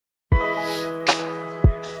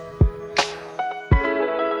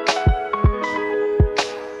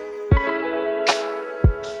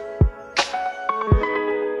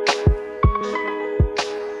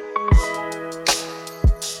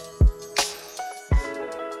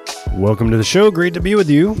Welcome to the show. Great to be with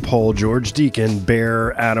you. Paul George Deacon,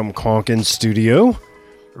 Bear Adam Conkin Studio.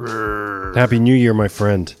 Happy New Year, my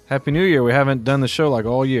friend. Happy New Year. We haven't done the show like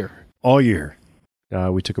all year. All year.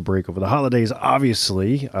 We took a break over the holidays,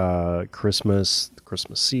 obviously. Christmas, the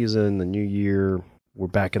Christmas season, the New Year. We're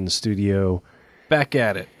back in the studio. Back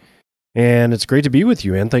at it. And it's great to be with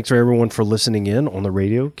you, and thanks for everyone for listening in on the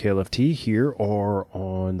radio, KLFT, here, or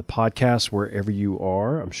on the podcast, wherever you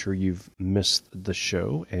are. I'm sure you've missed the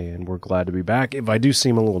show, and we're glad to be back. If I do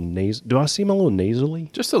seem a little do I seem a little nasally?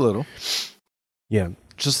 Just a little. Yeah,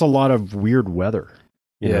 just a lot of weird weather.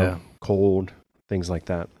 You know, cold, things like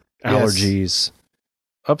that. Allergies. Yes.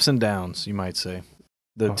 Ups and downs, you might say.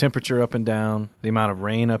 The temperature up and down, the amount of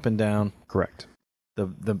rain up and down. Correct.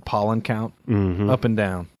 The pollen count up and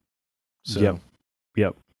down. So,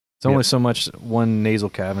 Yep. It's only so much one nasal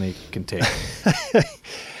cavity can take.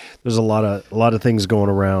 There's a lot of things going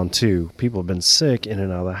around too. People have been sick in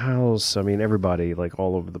and out of the house. I mean, everybody like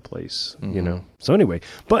all over the place, you know. So anyway,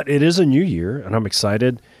 but it is a new year, and I'm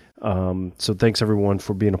excited. So thanks everyone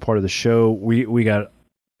for being a part of the show. We got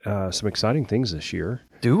some exciting things this year.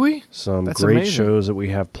 Do we? That's great amazing shows that we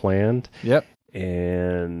have planned. Yep.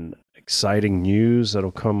 And exciting news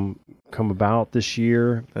that'll come about this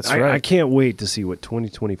year. That's right. I can't wait to see what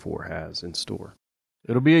 2024 has in store.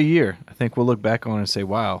 It'll be a year. I think we'll look back on it and say,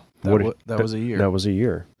 wow, that was a year. That was a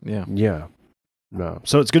year. Yeah. Yeah. No.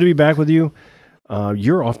 So it's good to be back with you.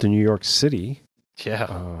 You're off to New York City. Yeah,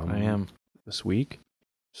 I am. This week.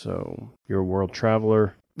 So you're a world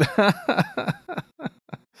traveler. I'll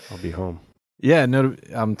be home. Yeah, no,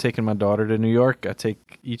 I'm taking my daughter to New York. I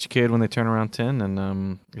take each kid when they turn around 10,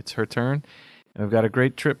 and it's her turn. And we've got a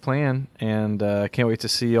great trip planned, and I can't wait to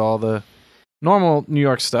see all the normal New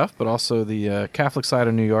York stuff, but also the Catholic side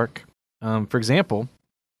of New York. For example,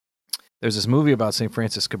 there's this movie about St.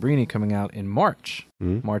 Francis Cabrini coming out in March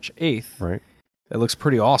 8th. Right. That looks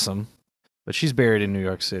pretty awesome, but she's buried in New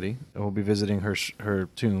York City, and we'll be visiting her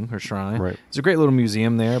tomb, her shrine. Right. There's a great little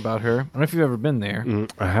museum there about her. I don't know if you've ever been there.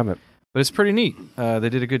 I haven't. But it's pretty neat. They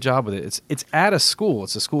did a good job with it. It's at a school.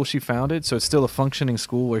 It's a school she founded, so it's still a functioning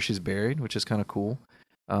school where she's buried, which is kind of cool.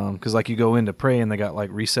 Because like you go in to pray, and they got like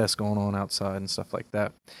recess going on outside and stuff like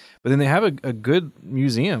that. But then they have a good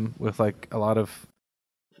museum with like a lot of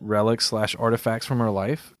relics / artifacts from her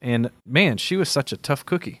life. And man, she was such a tough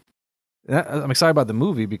cookie. I'm excited about the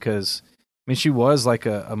movie because I mean she was like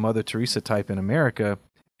a Mother Teresa type in America,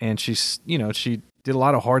 and she did a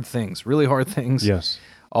lot of hard things, really hard things. Yes.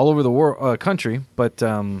 All over the world, country, but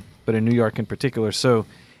in New York in particular. So,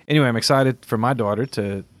 anyway, I'm excited for my daughter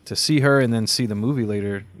to see her and then see the movie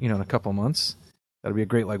later. In a couple months. That'll be a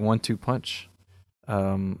great 1-2 punch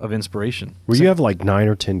of inspiration. Well, you have like 9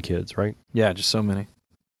 or 10 kids, right? Yeah, just so many.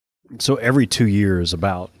 So every 2 years,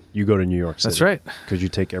 you go to New York City. That's right. Because you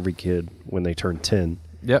take every kid when they turn 10.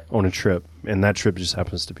 Yep. On a trip, and that trip just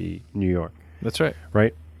happens to be New York. That's right.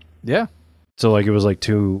 Right. Yeah. So it was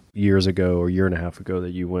 2 years ago or a year and a half ago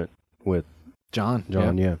that you went with John,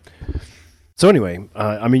 yeah. So anyway,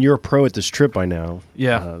 you're a pro at this trip by now.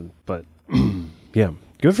 Yeah. But yeah,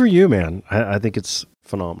 good for you, man. I think it's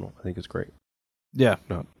phenomenal. I think it's great. Yeah.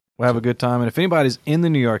 We'll have a good time. And if anybody's in the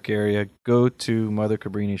New York area, go to Mother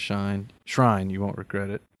Cabrini Shrine. You won't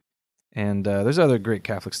regret it. And there's other great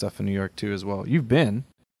Catholic stuff in New York too as well. You've been,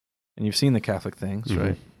 and you've seen the Catholic things,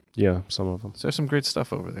 right? Yeah, some of them. So there's some great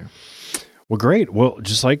stuff over there. Well, great. Well,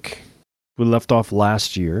 just like we left off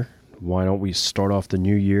last year, why don't we start off the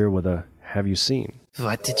new year with a Have You Seen?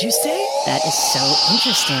 What did you say? That is so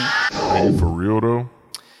interesting. Are you for real, though?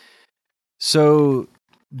 So,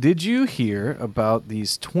 did you hear about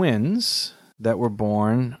these twins that were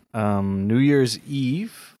born New Year's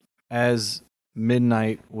Eve as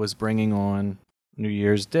midnight was bringing on New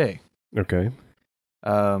Year's Day? Okay.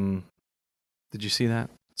 Did you see that?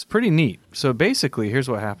 It's pretty neat. So, basically, here's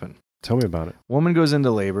what happened. Tell me about it. Woman goes into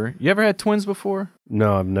labor. You ever had twins before?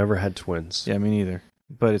 No, I've never had twins. Yeah, me neither.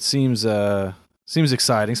 But it seems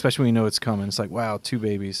exciting, especially when you know it's coming. It's like, wow, 2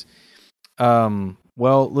 babies.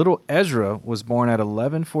 Well, little Ezra was born at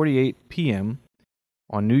 11:48 p.m.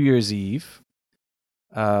 on New Year's Eve.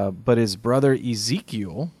 But his brother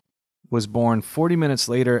Ezekiel was born 40 minutes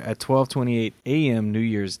later at 12:28 a.m. New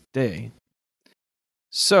Year's Day.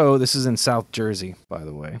 So this is in South Jersey, by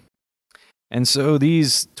the way. And so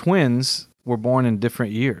these twins were born in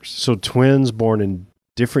different years. So twins born in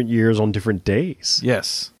different years on different days.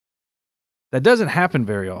 Yes. That doesn't happen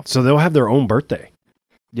very often. So they'll have their own birthday.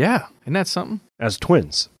 Yeah. Isn't that something? As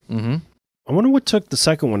twins. Mm-hmm. I wonder what took the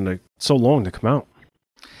second one so long to come out.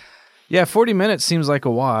 Yeah, 40 minutes seems like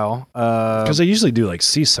a while. Because they usually do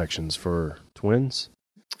C-sections for twins.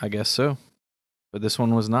 I guess so. But this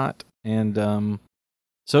one was not. And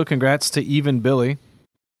so congrats to Eve and Billy.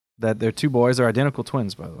 That their two boys are identical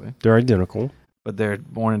twins, by the way. They're identical. But they're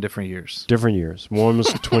born in different years. Different years. One was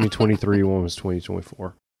 2023, one was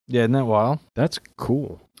 2024. Yeah, isn't that wild? That's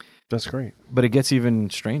cool. That's great. But it gets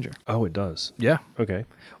even stranger. Oh, it does. Yeah. Okay.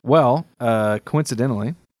 Well,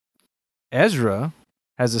 coincidentally, Ezra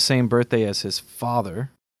has the same birthday as his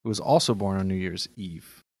father, who was also born on New Year's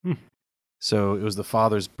Eve. So it was the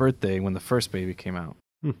father's birthday when the first baby came out.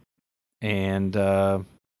 And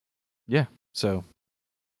yeah, so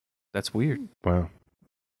that's weird. Wow.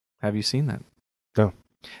 Have you seen that? No.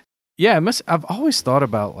 Yeah, I've always thought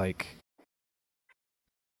about like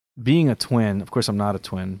being a twin. Of course, I'm not a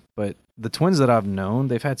twin, but the twins that I've known,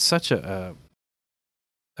 they've had such a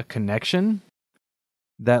connection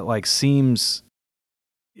that like seems.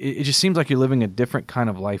 It just seems like you're living a different kind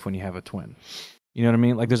of life when you have a twin. You know what I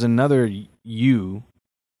mean? Like there's another you,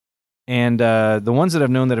 and the ones that I've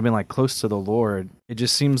known that have been like close to the Lord, it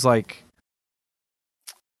just seems like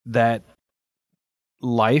that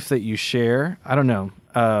life that you share, I don't know,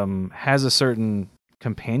 has a certain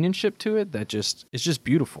companionship to it that it's just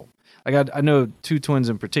beautiful. Like I know two twins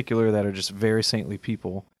in particular that are just very saintly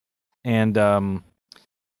people, and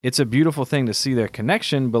it's a beautiful thing to see their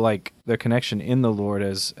connection, but like their connection in the Lord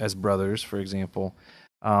as brothers, for example.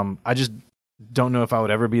 I just don't know if I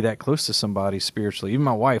would ever be that close to somebody spiritually. Even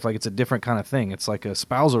my wife, like it's a different kind of thing. It's like a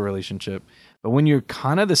spousal relationship. But when you're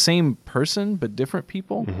kind of the same person but different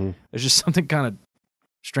people, there's just something kind of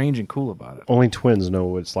strange and cool about it. Only twins know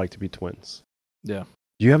what it's like to be twins. Yeah.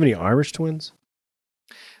 Do you have any Irish twins?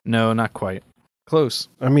 No, not quite. Close.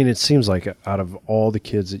 I mean, it seems like out of all the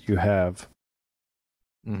kids that you have,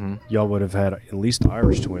 y'all would have had at least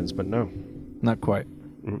Irish twins, but no. Not quite.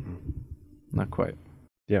 Not quite.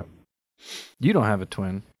 Yeah. You don't have a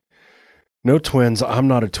twin. No twins. I'm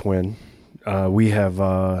not a twin. We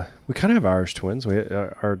kind of have Irish twins.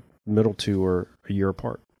 Our middle two are a year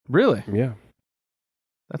apart. Really? Yeah.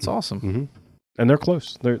 That's awesome. And they're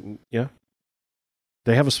close.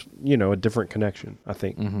 They have a different connection, I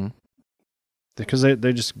think. Because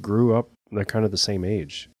they just grew up. They're kind of the same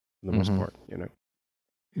age for the most part,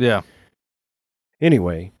 Yeah.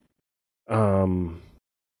 Anyway, you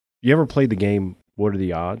ever played the game What Are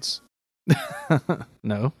the Odds?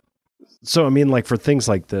 No. So, I mean, like for things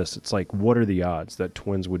like this, it's like, what are the odds that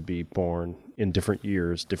twins would be born in different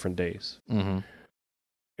years, different days? And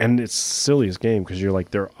it's the silliest game because you're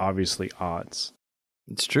like, they're obviously odds.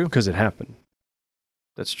 It's true. Because it happened.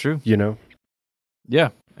 That's true. Yeah.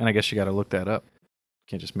 And I guess you got to look that up.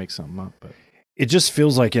 You can't just make something up. But it just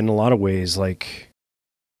feels like in a lot of ways, like,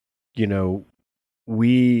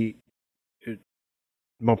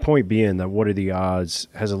 my point being that what are the odds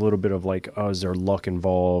has a little bit of like, is there luck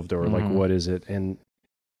involved or like, what is it? And,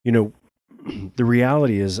 the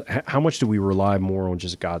reality is how much do we rely more on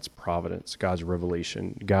just God's providence, God's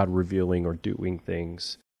revelation, God revealing or doing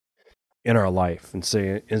things in our life and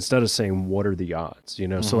say, instead of saying, what are the odds?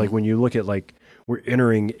 So like when you look at like, we're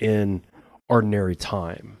entering in ordinary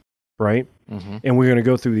time, right? And we're going to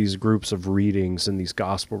go through these groups of readings and these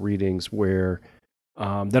gospel readings where,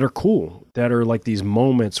 that are cool, that are like these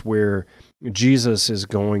moments where Jesus is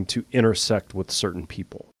going to intersect with certain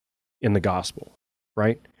people in the gospel,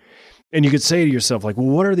 right? And you could say to yourself, like, well,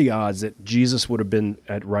 what are the odds that Jesus would have been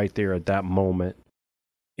right there at that moment,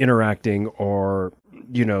 interacting or,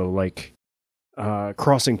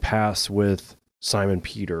 crossing paths with Simon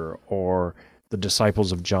Peter or the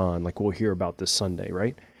disciples of John, like we'll hear about this Sunday,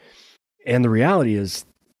 right? And the reality is,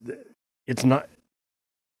 it's not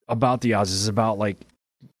about the odds. It's about like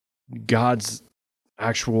God's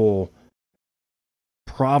actual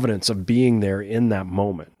providence of being there in that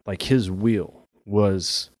moment. Like his will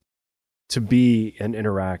was to be and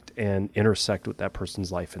interact and intersect with that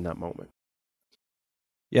person's life in that moment.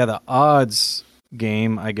 Yeah, the odds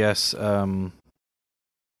game, I guess.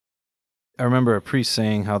 I remember a priest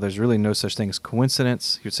saying how there's really no such thing as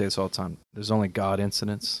coincidence. He would say this all the time. There's only God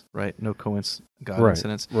incidents, right? No God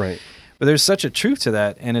incidents. Right. But there's such a truth to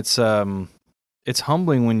that, and it's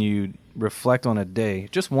humbling when you reflect on a day,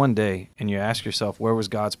 just one day, and you ask yourself, where was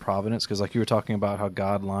God's providence? Because like you were talking about how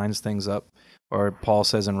God lines things up, or Paul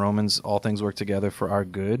says in Romans, all things work together for our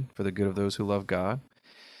good, for the good of those who love God.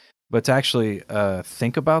 But to actually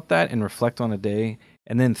think about that and reflect on a day,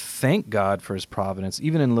 and then thank God for his providence,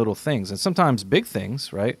 even in little things, and sometimes big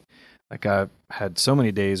things, right? Like I've had so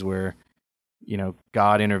many days where,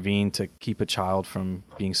 God intervened to keep a child from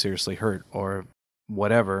being seriously hurt or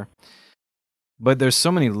whatever. But there's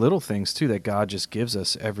so many little things too that God just gives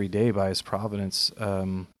us every day by his providence,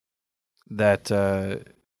 that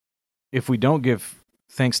if we don't give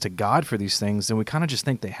thanks to God for these things, then we kind of just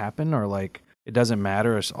think they happen, or like it doesn't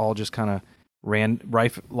matter. It's all just kind of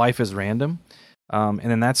life is random. And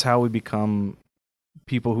then that's how we become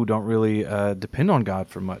people who don't really depend on God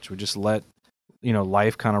for much. We just let,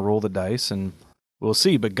 life kind of roll the dice, and we'll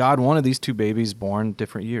see. But God wanted these two babies born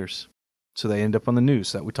different years, so they end up on the news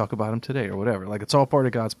so that we talk about them today or whatever. Like, it's all part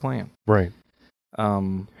of God's plan. Right.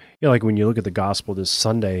 Yeah, like when you look at the gospel this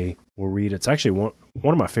Sunday, we'll read, it's actually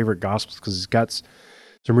one of my favorite gospels because it's got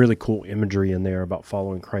some really cool imagery in there about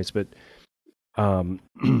following Christ. But John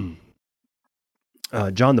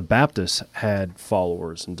the Baptist had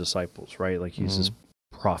followers and disciples, right? Like he's this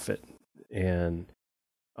prophet. And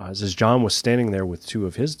it says John was standing there with two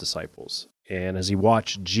of his disciples. And as he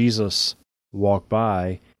watched Jesus walk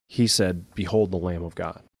by, he said, "Behold the Lamb of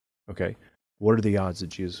God." Okay. What are the odds that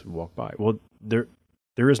Jesus would walk by? Well, there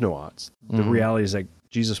is no odds. The reality is that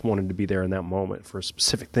Jesus wanted to be there in that moment for a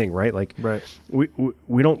specific thing, right? Like, right.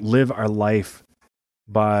 We don't live our life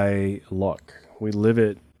by luck. We live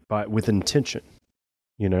it with intention,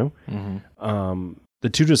 The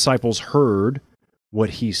two disciples heard what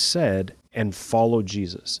he said and followed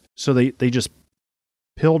Jesus. So they just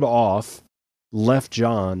peeled off, left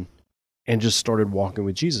John, and just started walking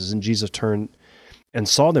with Jesus. And Jesus turned and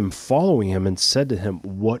saw them following him and said to him,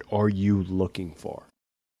 "What are you looking for?"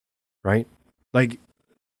 Right? Like,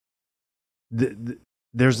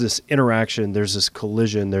 there's this interaction, there's this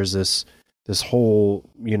collision, there's this whole,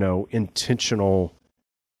 intentional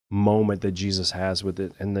moment that Jesus has with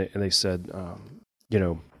it. And they said,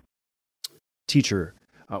 "Teacher,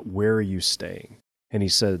 where are you staying?" And he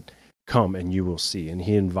said, "Come and you will see." And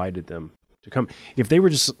he invited them to come. If they were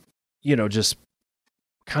just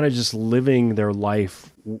kind of just living their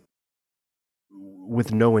life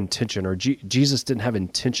with no intention, or Jesus didn't have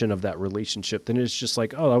intention of that relationship, then it's just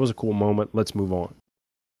like, oh, that was a cool moment, let's move on.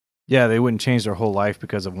 Yeah, they wouldn't change their whole life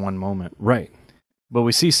because of one moment. Right. But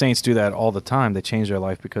we see saints do that all the time. They change their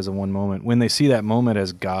life because of one moment. When they see that moment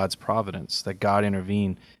as God's providence, that God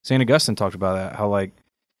intervened. St. Augustine talked about that, how like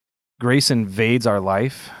grace invades our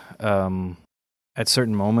life at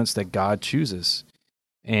certain moments that God chooses.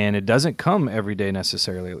 And it doesn't come every day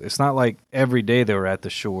necessarily. It's not like every day they were at the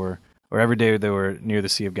shore, or every day they were near the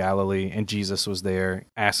Sea of Galilee and Jesus was there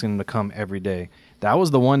asking them to come every day. That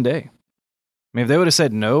was the one day. I mean, if they would have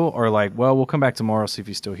said no, or like, well, we'll come back tomorrow, see if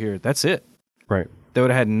he's still here, that's it. Right. They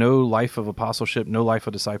would have had no life of apostleship, no life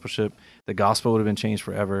of discipleship. The gospel would have been changed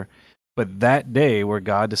forever. But that day where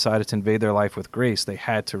God decided to invade their life with grace, they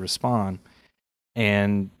had to respond.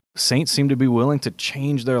 And saints seem to be willing to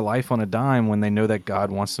change their life on a dime when they know that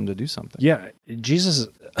God wants them to do something. Yeah, Jesus,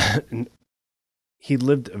 he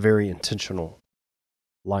lived a very intentional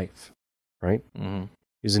life, right? Mm-hmm.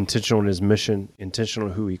 He was intentional in his mission, intentional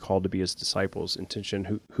in who he called to be his disciples,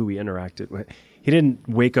 intentional who he interacted with. He didn't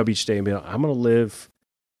wake up each day and be like, I'm going to live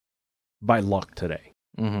by luck today.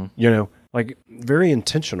 Mm-hmm. Like very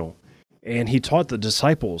intentional. And he taught the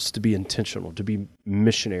disciples to be intentional, to be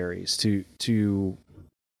missionaries, to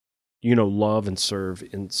love and serve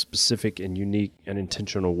in specific and unique and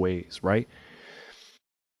intentional ways, right?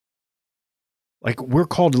 Like, we're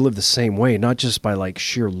called to live the same way, not just by like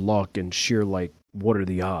sheer luck and sheer like, what are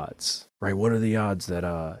the odds, right? What are the odds that,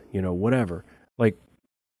 whatever. Like,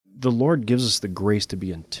 the Lord gives us the grace to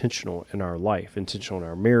be intentional in our life, intentional in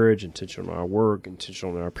our marriage, intentional in our work,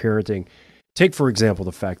 intentional in our parenting. Take, for example,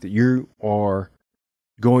 the fact that you are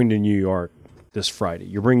going to New York this Friday.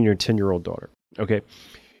 You're bringing your 10-year-old daughter, okay?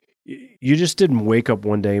 You just didn't wake up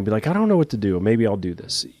one day and be like, I don't know what to do. Maybe I'll do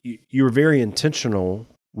this. You were very intentional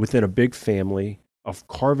within a big family of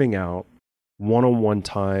carving out one-on-one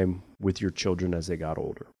time with your children as they got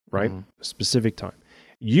older, right? Mm-hmm. A specific time.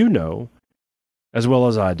 As well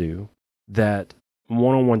as I do, that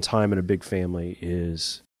one-on-one time in a big family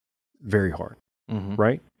is very hard,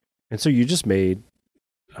 right? And so you just made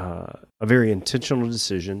a very intentional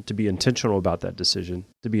decision to be intentional about that decision,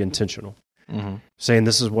 to be intentional. Saying,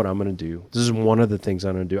 this is what I'm going to do. This is one of the things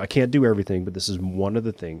I'm going to do. I can't do everything, but this is one of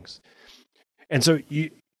the things. And so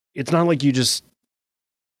it's not like you just,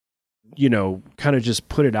 kind of just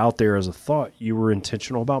put it out there as a thought. You were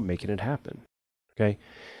intentional about making it happen. Okay.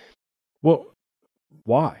 Well,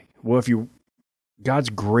 why? Well, God's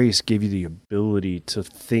grace gave you the ability to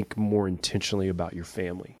think more intentionally about your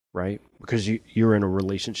family, right? Because you're in a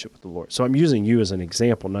relationship with the Lord. So I'm using you as an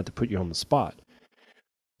example, not to put you on the spot,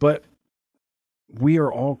 but we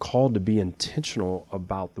are all called to be intentional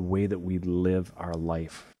about the way that we live our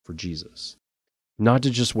life for Jesus. Not to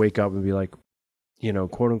just wake up and be like,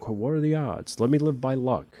 quote unquote, what are the odds? Let me live by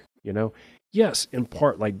luck, Yes, in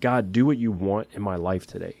part, like, God, do what you want in my life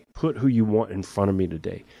today. Put who you want in front of me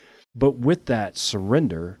today. But with that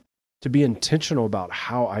surrender, to be intentional about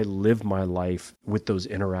how I live my life with those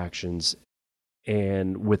interactions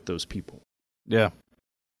and with those people. Yeah.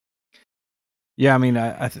 Yeah, I mean,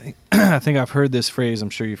 I think I think I've heard this phrase. I'm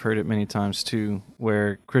sure you've heard it many times too,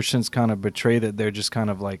 where Christians kind of betray that they're just kind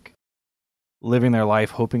of like living their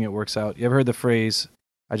life hoping it works out. You ever heard the phrase,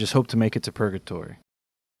 "I just hope to make it to purgatory"?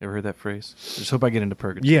 You ever heard that phrase? I just hope I get into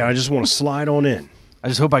purgatory. Yeah, I just want to slide on in. I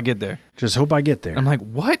just hope I get there. Just hope I get there. I'm like,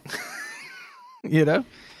 what? You know?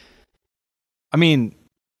 I mean,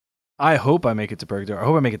 I hope I make it to purgatory. I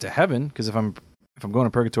hope I make it to heaven, because if I'm going to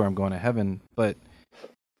purgatory, I'm going to heaven. But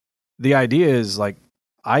the idea is like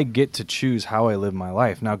I get to choose how I live my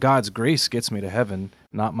life. Now, God's grace gets me to heaven,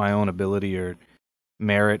 not my own ability or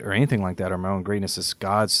merit or anything like that, or my own greatness. Is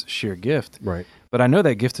God's sheer gift. Right. But I know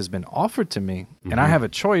that gift has been offered to me, and I have a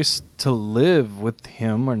choice to live with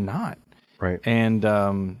Him or not. Right. And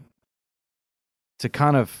to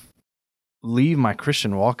kind of leave my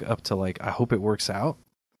Christian walk up to like, I hope it works out,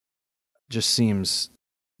 just seems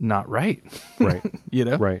not right. Right. You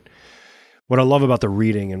know? Right. What I love about the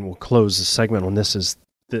reading, and we'll close the segment on this, is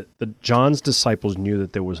that John's disciples knew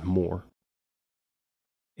that there was more.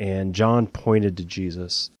 And John pointed to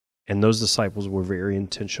Jesus, and those disciples were very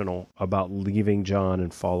intentional about leaving John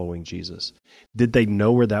and following Jesus. Did they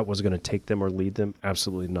know where that was going to take them or lead them?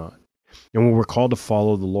 Absolutely not. And when we're called to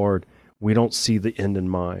follow the Lord, we don't see the end in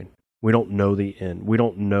mind. We don't know the end. We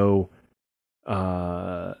don't know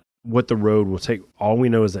what the road will take. All we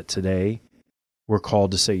know is that today we're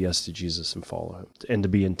called to say yes to Jesus and follow Him, and to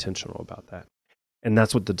be intentional about that. And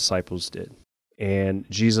that's what the disciples did. And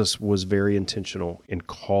Jesus was very intentional in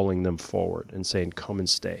calling them forward and saying, come and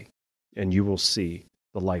stay, and you will see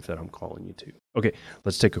the life that I'm calling you to. Okay,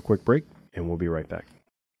 let's take a quick break, and we'll be right back.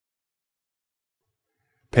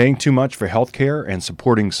 Paying too much for healthcare and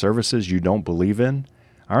supporting services you don't believe in?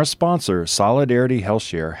 Our sponsor, Solidarity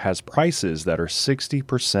HealthShare, has prices that are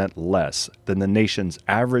 60% less than the nation's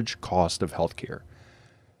average cost of healthcare.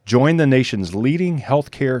 Join the nation's leading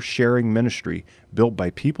healthcare sharing ministry built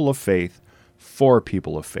by people of faith for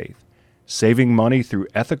people of faith, saving money through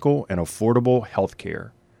ethical and affordable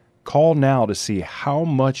healthcare. Call now to see how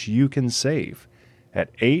much you can save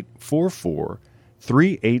at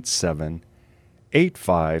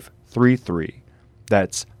 844-387-8533.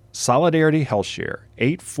 That's Solidarity HealthShare,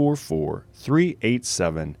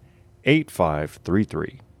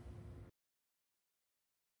 844-387-8533.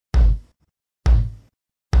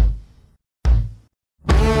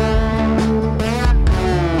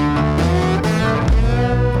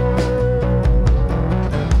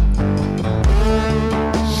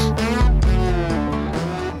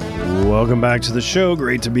 Welcome back to the show.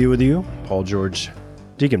 Great to be with you. Paul George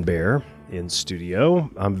Deacon Bear in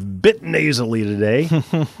studio. I'm a bit nasally today,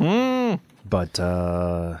 but,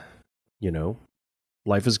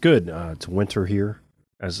 life is good. It's winter here,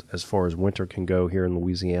 as far as winter can go here in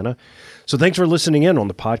Louisiana. So thanks for listening in on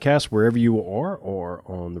the podcast, wherever you are, or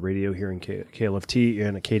on the radio here in KLFT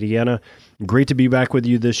and Acadiana. Great to be back with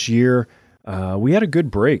you this year. We had a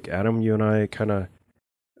good break. Adam, you and I kind of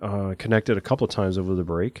connected a couple of times over the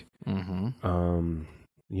break.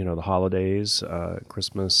 The holidays,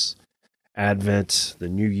 Christmas, Advent, the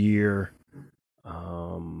New Year.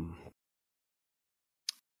 It's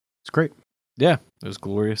great. Yeah, it was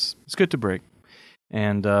glorious. It's good to break.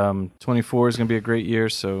 And 24 is going to be a great year,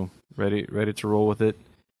 so ready to roll with it.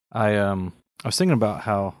 I was thinking about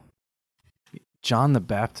how John the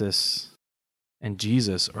Baptist and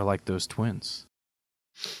Jesus are like those twins.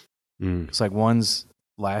 It's like one's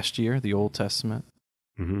last year, the Old Testament.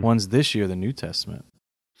 One's this year, the New Testament.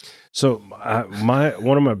 So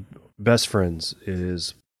one of my best friends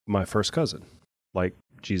is my first cousin, like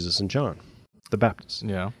Jesus and John the Baptist.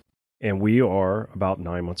 Yeah. And we are about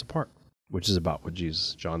 9 months apart, which is about what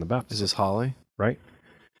Jesus, John the Baptist. Is this Holly? Right?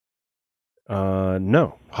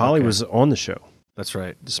 No. Holly was on the show. That's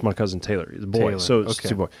right. This is my cousin Taylor. He's a boy. Taylor. So it's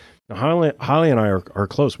two boys. Now, Holly and I are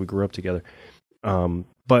close. We grew up together.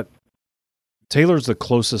 But Taylor's the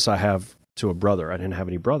closest I have to a brother. I didn't have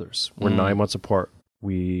any brothers. We're 9 months apart.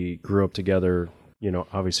 We grew up together,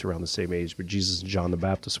 obviously around the same age, but Jesus and John the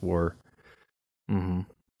Baptist were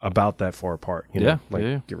about that far apart,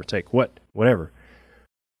 give or take, whatever.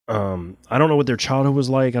 I don't know what their childhood was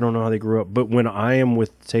like. I don't know how they grew up, but when I am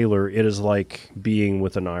with Taylor, it is like being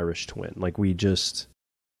with an Irish twin. Like there's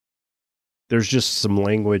just some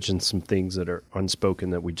language and some things that are unspoken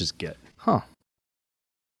that we just get.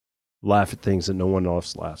 Laugh at things that no one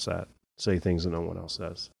else laughs at. Say things that no one else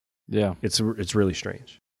says. Yeah. It's really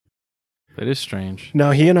strange. It is strange.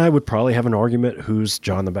 Now, he and I would probably have an argument who's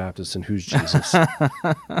John the Baptist and who's Jesus.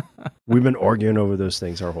 We've been arguing over those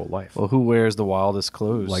things our whole life. Well, who wears the wildest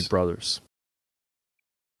clothes? Like brothers.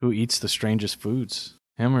 Who eats the strangest foods?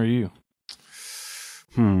 Him or you?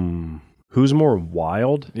 Who's more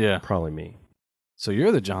wild? Yeah. Probably me. So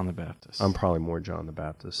you're the John the Baptist. I'm probably more John the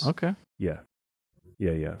Baptist. Okay. Yeah.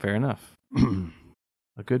 Fair enough.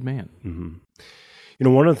 A good man. Mm-hmm. You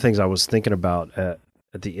know, one of the things I was thinking about at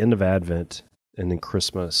the end of Advent and then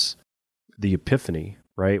Christmas, the Epiphany,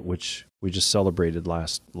 right, which we just celebrated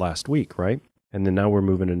last week, right? And then now we're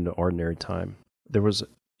moving into ordinary time. There was an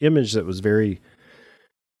image that was very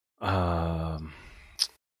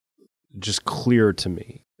just clear to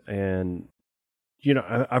me. And, you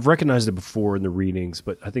know, I've recognized it before in the readings,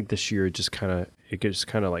 but I think this year it just kind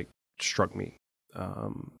of like struck me.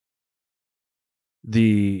 At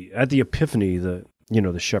the Epiphany, the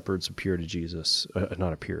shepherds appear to Jesus,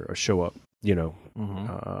 show up,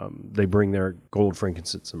 they bring their gold,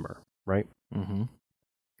 frankincense, and myrrh, right? Mm-hmm.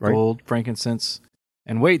 Right? Gold, frankincense,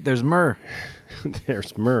 and wait, there's myrrh.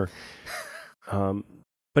 There's myrrh.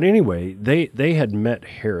 But anyway, they had met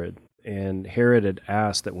Herod, and Herod had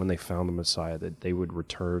asked that when they found the Messiah, that they would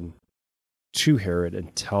return to Herod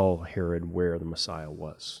and tell Herod where the Messiah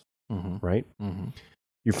was, right? Mm-hmm.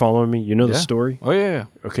 You following me? You know the story? Oh, yeah.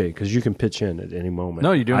 Okay, because you can pitch in at any moment.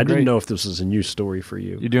 No, you're doing great. I didn't know if this was a new story for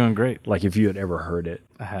you. You're doing great. Like if you had ever heard it.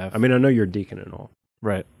 I have. I mean, I know you're a deacon and all.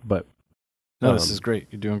 Right. But. No, this is great.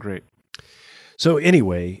 You're doing great. So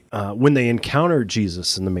anyway, when they encounter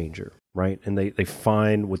Jesus in the manger, right, and they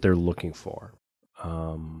find what they're looking for,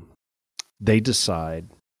 they decide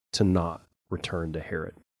to not return to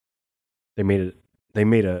Herod. They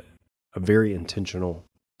made a very intentional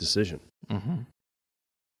decision. Mm-hmm.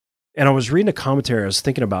 And I was reading a commentary. I was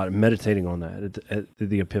thinking about it, meditating on that at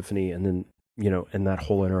the Epiphany, and then and that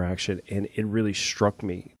whole interaction. And it really struck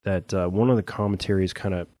me that one of the commentaries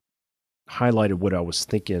kind of highlighted what I was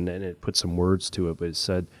thinking, and it put some words to it. But it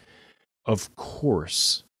said, "Of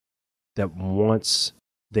course, that once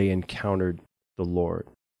they encountered the Lord,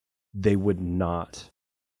 they would not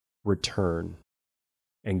return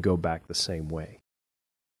and go back the same way.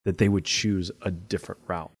 That they would choose a different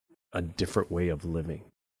route, a different way of living."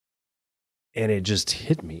 And it just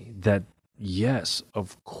hit me that, yes,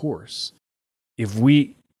 of course, if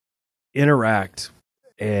we interact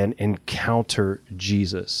and encounter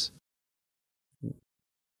Jesus,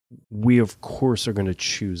 we, of course, are going to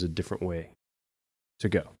choose a different way to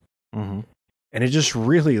go. Mm-hmm. And it just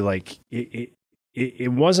really, like,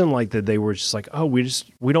 it wasn't like that they were just like, oh, we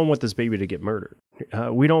don't want this baby to get murdered.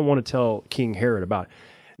 We don't want to tell King Herod about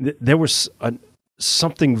it. There was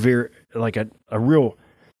something very, like a real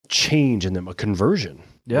change in them, a conversion,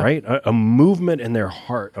 right? A movement in their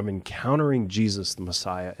heart of encountering Jesus, the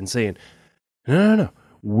Messiah, and saying, no,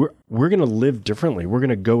 we're going to live differently. We're going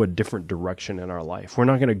to go a different direction in our life. We're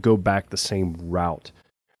not going to go back the same route.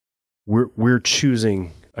 We're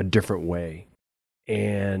choosing a different way.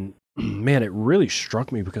 And man, it really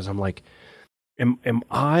struck me because I'm like, am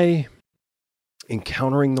I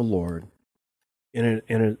encountering the Lord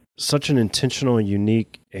in such an intentional,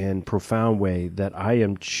 unique, and profound way that I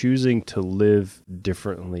am choosing to live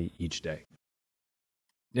differently each day?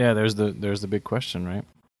 Yeah, there's the big question, right?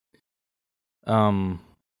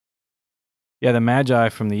 The Magi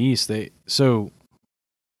from the east, they're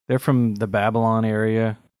from the Babylon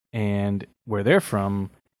area, and where they're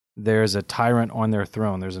from, there's a tyrant on their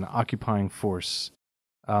throne. There's an occupying force.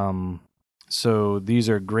 So these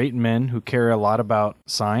are great men who care a lot about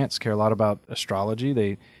science, care a lot about astrology.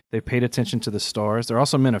 They paid attention to the stars. They're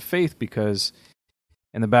also men of faith because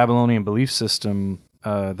in the Babylonian belief system,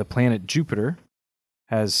 the planet Jupiter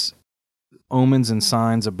has omens and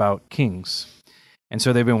signs about kings. And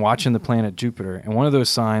so they've been watching the planet Jupiter. And one of those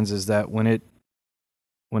signs is that when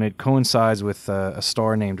it coincides with a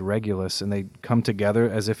star named Regulus and they come together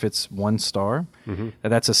as if it's one star,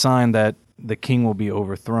 that's a sign that the king will be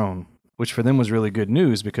overthrown, which for them was really good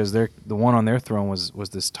news because the one on their throne was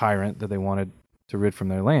this tyrant that they wanted to rid from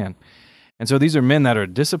their land. And so these are men that are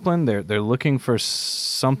disciplined. They're looking for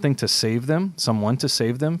something to save them, someone to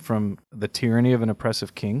save them from the tyranny of an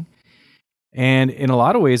oppressive king. And in a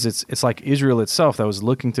lot of ways, it's like Israel itself that was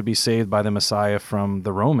looking to be saved by the Messiah from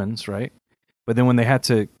the Romans, right? But then when they had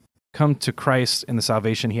to come to Christ and the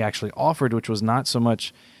salvation he actually offered, which was not so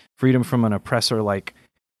much freedom from an oppressor like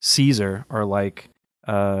Caesar or like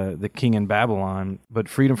the king in Babylon, but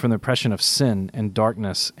freedom from the oppression of sin and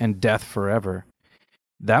darkness and death forever.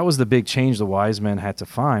 That was the big change the wise men had to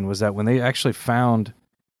find, was that when they actually found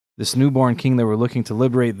this newborn king that were looking to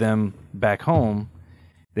liberate them back home,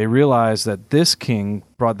 they realized that this king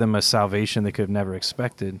brought them a salvation they could have never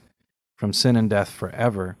expected from sin and death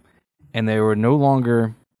forever. And they were no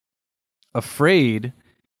longer afraid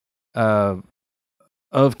of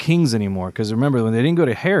kings anymore. Because remember, when they didn't go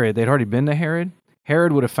to Herod, they'd already been to Herod.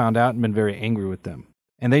 Herod would have found out and been very angry with them.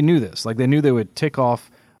 And they knew this. Like, they knew they would tick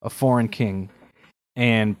off a foreign king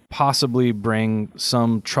and possibly bring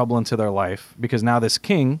some trouble into their life, because now this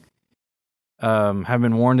king, have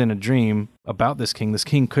been warned in a dream about this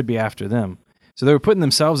king could be after them. So they were putting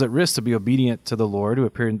themselves at risk to be obedient to the Lord who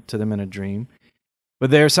appeared to them in a dream.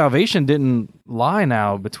 But their salvation didn't lie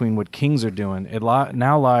now between what kings are doing. It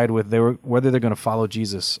now lied with whether they're going to follow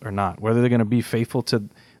Jesus or not, whether they're going to be faithful to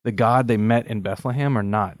the God they met in Bethlehem or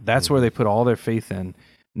not. That's where they put all their faith in,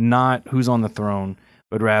 not who's on the throne,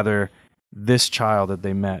 but rather this child that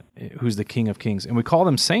they met, who's the King of Kings. And we call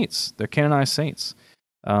them saints. They're canonized saints,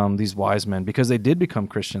 these wise men, because they did become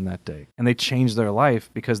Christian that day. And they changed their life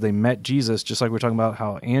because they met Jesus, just like we're talking about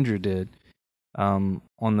how Andrew did on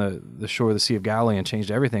the shore of the Sea of Galilee, and changed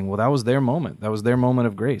everything. Well, that was their moment. That was their moment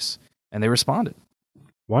of grace. And they responded.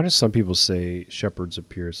 Why do some people say shepherds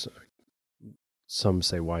appear? Some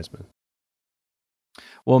say wise men.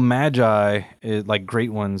 Well, Magi, like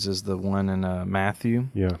great ones, is the one in Matthew.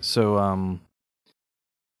 Yeah. So,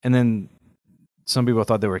 and then some people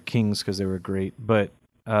thought they were kings because they were great, but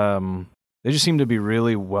they just seem to be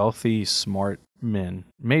really wealthy, smart men,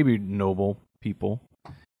 maybe noble people,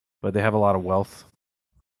 but they have a lot of wealth,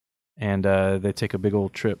 and they take a big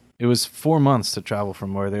old trip. It was 4 months to travel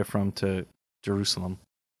from where they're from to Jerusalem,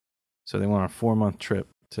 so they went on a 4-month trip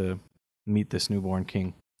to meet this newborn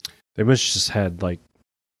king. They must have just had like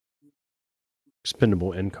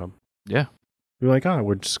expendable income. Yeah. You're like,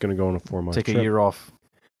 we're just going to go on a 4-month trip. Take a year off.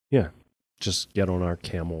 Yeah. Just get on our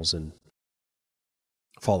camels and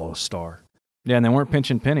follow a star. Yeah, and they weren't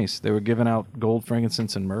pinching pennies. They were giving out gold,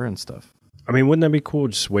 frankincense, and myrrh and stuff. I mean, wouldn't that be cool?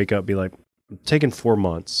 Just wake up, be like, I'm taking 4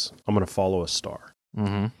 months. I'm going to follow a star. Mm-hmm.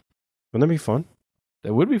 Wouldn't that be fun?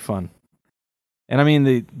 That would be fun. And I mean,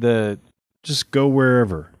 the just go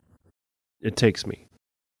wherever it takes me,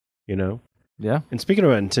 you know? Yeah. And speaking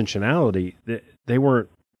about intentionality, they weren't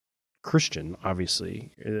Christian,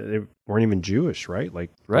 obviously. They weren't even Jewish, right?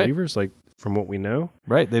 Like believers, like from what we know.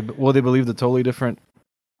 Right. They believed a totally different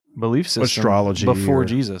belief system. Astrology. Before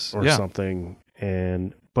Jesus. Or something.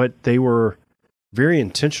 But they were very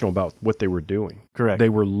intentional about what they were doing. Correct. They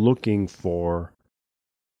were looking for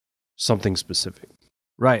something specific.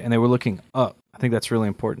 Right. And they were looking up. I think that's really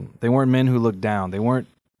important. They weren't men who looked down. They weren't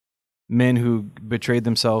men who betrayed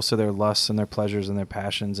themselves to their lusts and their pleasures and their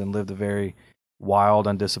passions and lived a very wild,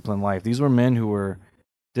 undisciplined life. These were men who were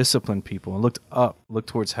disciplined people and looked up, looked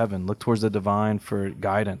towards heaven, looked towards the divine for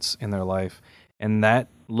guidance in their life. And that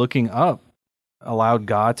looking up allowed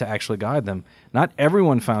God to actually guide them. Not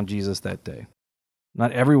everyone found Jesus that day.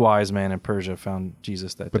 Not every wise man in Persia found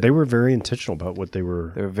Jesus that day. But they were very intentional about what they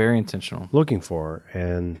were very intentional. Looking for,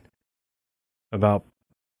 and about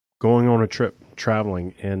going on a trip,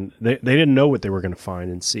 traveling, and they didn't know what they were going to find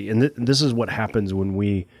and see. And this is what happens when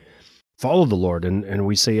we follow the Lord and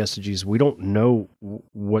we say yes to Jesus. We don't know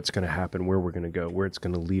what's going to happen, where we're going to go, where it's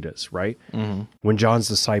going to lead us, right? Mm-hmm. When John's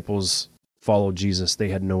disciples followed Jesus, they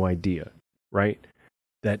had no idea, right?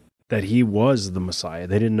 That he was the Messiah.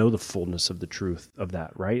 They didn't know the fullness of the truth of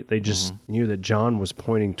that, right? They just knew that John was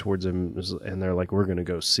pointing towards him, and they're like, we're going to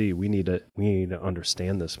go see. We need to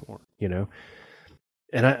understand this more, you know?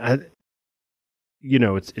 And I you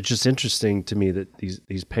know, it's just interesting to me that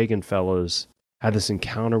these pagan fellows had this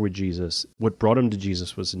encounter with Jesus. What brought them to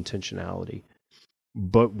Jesus was intentionality.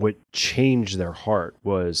 But what changed their heart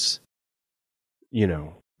was, you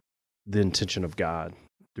know, the intention of God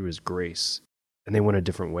through his grace. And they went a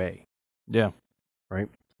different way. Yeah. Right?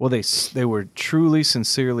 Well, they were truly,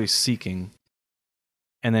 sincerely seeking,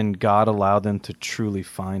 and then God allowed them to truly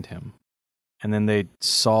find him. And then they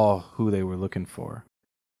saw who they were looking for.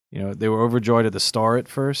 You know, they were overjoyed at the star at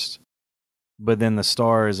first, but then the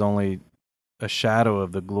star is only a shadow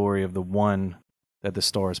of the glory of the one that the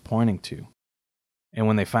star is pointing to. And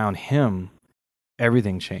when they found him,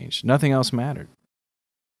 everything changed. Nothing else mattered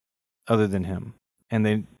other than him. And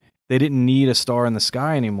they didn't need a star in the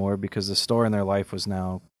sky anymore because the star in their life was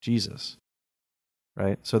now Jesus.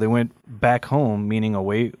 Right? So they went back home, meaning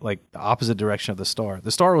away, like the opposite direction of the star.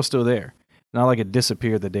 The star was still there. Not like it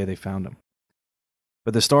disappeared the day they found him.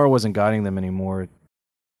 But the star wasn't guiding them anymore.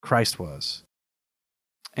 Christ was.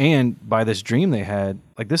 And by this dream they had,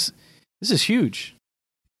 like this is huge.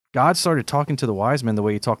 God started talking to the wise men the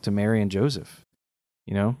way he talked to Mary and Joseph.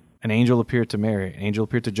 You know, an angel appeared to Mary, an angel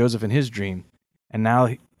appeared to Joseph in his dream. And now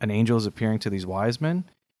an angel is appearing to these wise men.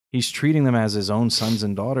 He's treating them as his own sons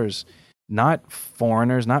and daughters, not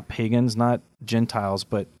foreigners, not pagans, not Gentiles,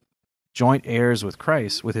 but joint heirs with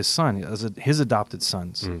Christ, with his son, as his adopted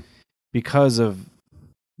sons. Because of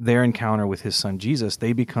their encounter with his son Jesus,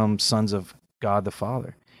 they become sons of God the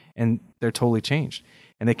Father, and they're totally changed.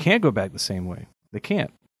 And they can't go back the same way. They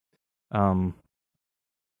can't. And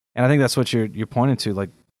I think that's what you're pointing to. Like,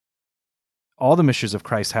 all the mysteries of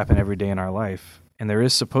Christ happen every day in our life, and there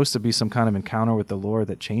is supposed to be some kind of encounter with the Lord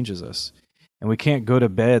that changes us. And we can't go to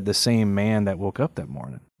bed the same man that woke up that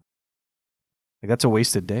morning. Like, that's a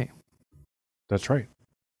wasted day. That's right.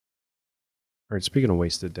 All right, speaking of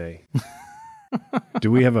wasted day,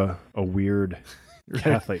 do we have a weird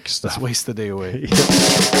Catholic stuff? Let's waste the day away.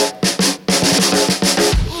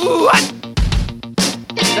 What?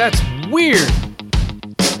 That's weird.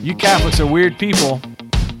 You Catholics are weird people.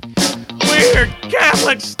 Weird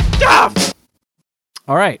Catholic stuff!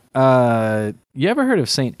 All right. You ever heard of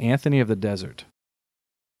St. Anthony of the Desert?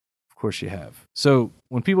 Of course you have. So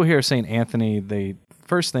when people hear St. Anthony, they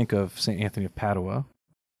first think of St. Anthony of Padua.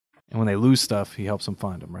 And when they lose stuff, he helps them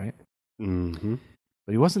find them, right? Mm-hmm.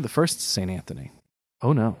 But he wasn't the first St. Anthony.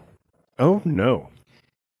 Oh, no. Oh, no.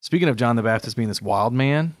 Speaking of John the Baptist being this wild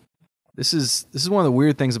man, this is one of the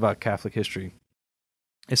weird things about Catholic history.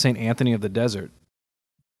 Is St. Anthony of the Desert,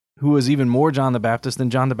 who was even more John the Baptist than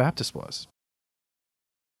John the Baptist was.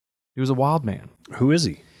 He was a wild man. Who is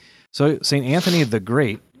he? So St. Anthony the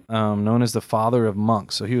Great, known as the father of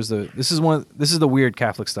monks. So he was this is the weird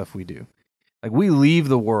Catholic stuff we do. Like, we leave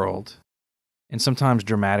the world in sometimes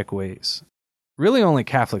dramatic ways. Really only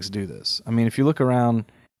Catholics do this. I mean, if you look around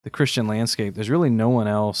the Christian landscape, there's really no one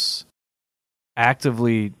else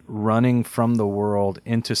actively running from the world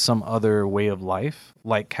into some other way of life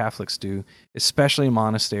like Catholics do, especially in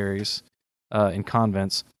monasteries and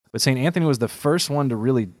convents. But St. Anthony was the first one to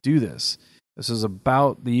really do this. This was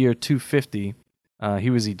about the year 250. He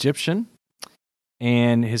was Egyptian,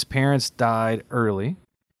 and his parents died early.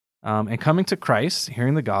 And coming to Christ,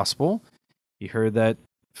 hearing the gospel, he heard that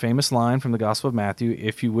famous line from the Gospel of Matthew,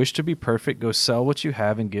 "If you wish to be perfect, go sell what you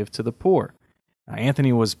have and give to the poor." Now,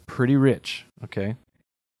 Anthony was pretty rich, okay?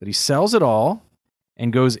 But he sells it all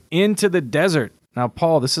and goes into the desert. Now,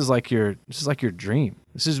 Paul, this is like your dream.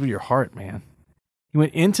 This is your heart, man. He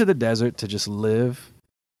went into the desert to just live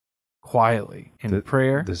quietly in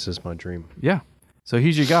prayer. This is my dream. Yeah. So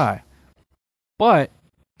he's your guy. But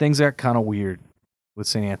things got kind of weird with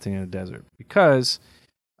St. Anthony in the desert because,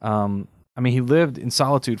 he lived in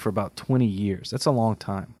solitude for about 20 years. That's a long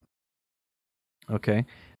time. Okay?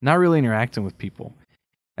 Not really interacting with people.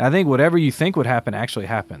 And I think whatever you think would happen actually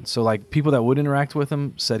happened. So, like, people that would interact with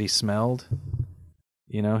him said he smelled.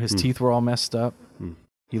 You know, his teeth were all messed up.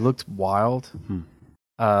 He looked wild.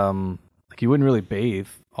 Like, he wouldn't really bathe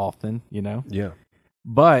often, you know? Yeah.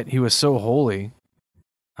 But he was so holy.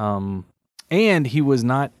 And he was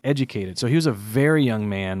not educated. So he was a very young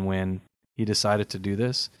man when he decided to do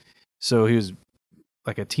this. So he was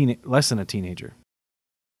like less than a teenager.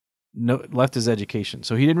 Left his education.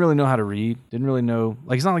 So he didn't really know how to read. Didn't really know.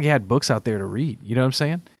 Like, it's not like he had books out there to read. You know what I'm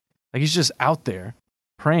saying? Like, he's just out there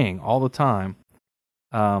praying all the time.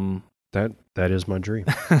 That is my dream.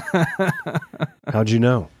 How'd you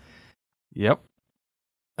know? Yep.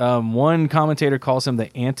 One commentator calls him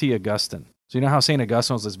the anti-Augustine. So you know how St.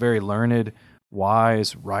 Augustine was this very learned,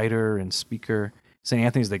 wise writer and speaker? St.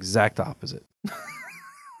 Anthony's the exact opposite.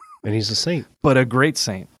 And he's a saint. But a great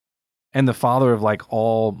saint. And the father of, like,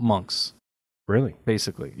 all monks. Really?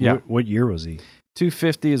 Basically. Yeah. What year was he?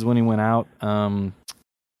 250 is when he went out.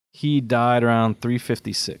 He died around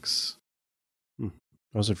 356. That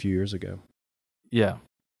was a few years ago. Yeah.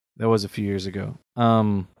 That was a few years ago.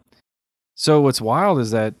 So what's wild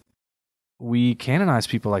is that we canonize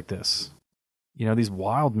people like this. You know, these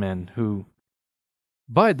wild men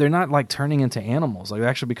but they're not, like, turning into animals. Like, they're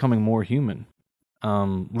actually becoming more human,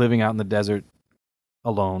 living out in the desert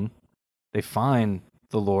alone. They find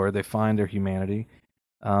the Lord, they find their humanity,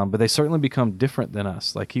 but they certainly become different than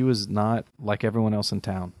us. Like, he was not like everyone else in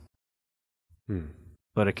town,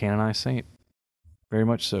 but a canonized saint, very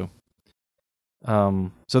much so.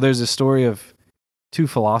 So there's a story of two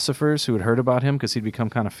philosophers who had heard about him because he'd become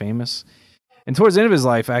kind of famous. And towards the end of his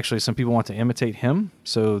life, actually, some people want to imitate him,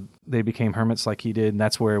 so they became hermits like he did, and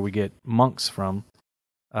that's where we get monks from,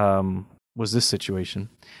 was this situation.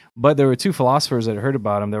 But there were two philosophers that had heard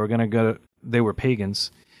about him. They were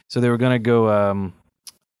pagans, so they were going to go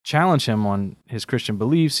challenge him on his Christian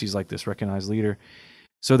beliefs. He's like this recognized leader.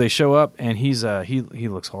 So they show up, and he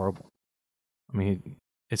looks horrible. I mean,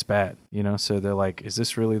 it's bad, you know? So they're like, is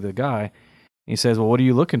this really the guy? And he says, well, what are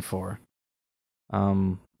you looking for?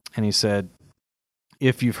 And he said,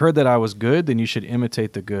 if you've heard that I was good, then you should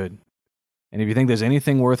imitate the good. And if you think there's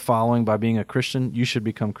anything worth following by being a Christian, you should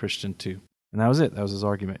become Christian too. And that was it. That was his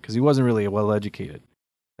argument, because he wasn't really well educated.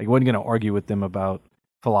 Like, he wasn't going to argue with them about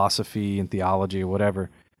philosophy and theology or whatever.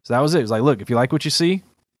 So that was it. It was like, look, if you like what you see,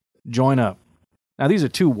 join up. Now, these are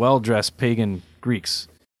two well-dressed pagan Greeks.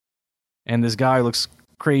 And this guy looks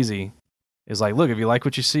crazy. Is like, look, if you like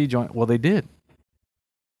what you see, join. Well, they did.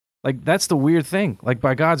 Like, that's the weird thing. Like,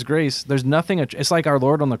 by God's grace, there's nothing. It's like our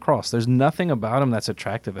Lord on the cross. There's nothing about him that's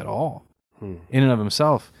attractive at all in and of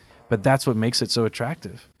himself. But that's what makes it so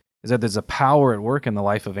attractive, is that there's a power at work in the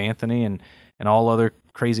life of Anthony and all other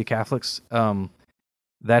crazy Catholics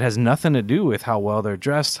that has nothing to do with how well they're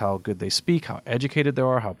dressed, how good they speak, how educated they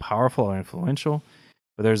are, how powerful or influential.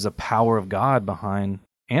 But there's the power of God behind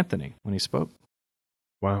Anthony when he spoke.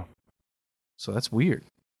 Wow. So that's weird.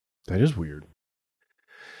 That is weird.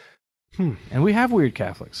 And we have weird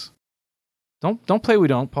Catholics. Don't play we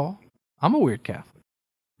don't, Paul. I'm a weird Catholic.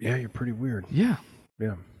 Yeah, you're pretty weird. Yeah.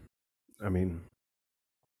 Yeah. I mean,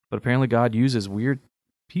 but apparently God uses weird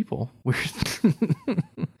people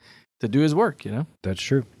to do his work, you know? That's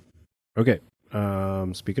true. Okay.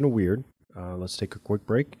 Speaking of weird, let's take a quick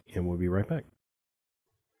break and we'll be right back.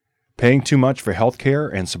 Paying too much for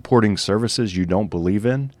healthcare and supporting services you don't believe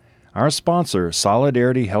in? Our sponsor,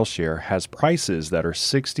 Solidarity HealthShare, has prices that are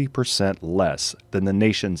 60% less than the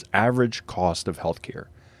nation's average cost of healthcare.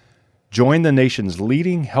 Join the nation's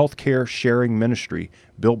leading healthcare sharing ministry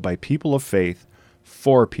built by people of faith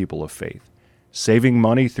for people of faith, saving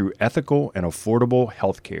money through ethical and affordable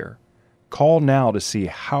healthcare. Call now to see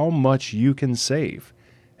how much you can save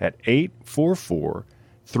at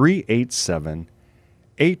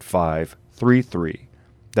 844-387-8533.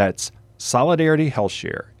 That's Solidarity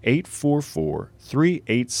HealthShare,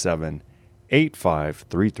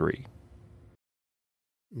 844-387-8533.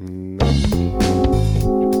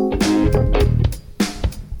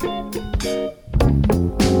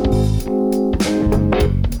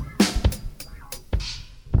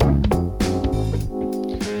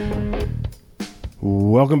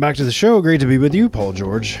 Welcome back to the show. Great to be with you, Paul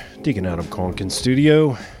George, Deacon out of Conkin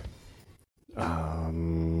Studio. I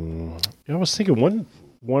was thinking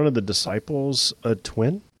one of the disciples a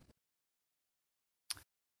twin.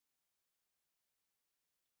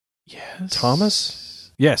 Yes.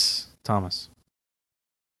 Thomas? Yes, Thomas.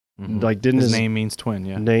 Mhm. Like, didn't his his name means twin,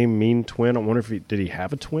 yeah. name mean twin? I wonder if did he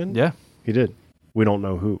have a twin? Yeah. He did. We don't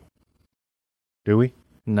know who. Do we?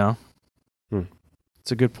 No. Hmm.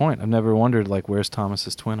 It's a good point. I've never wondered, like, where's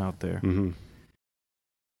Thomas's twin out there? Mm-hmm.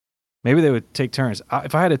 Maybe they would take turns.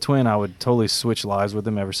 If I had a twin, I would totally switch lives with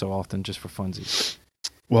them ever so often just for funsies.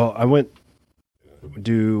 Well, I went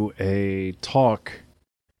do a talk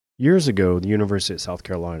years ago at the University of South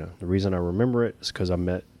Carolina. The reason I remember it is because I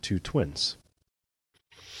met two twins.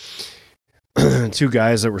 Two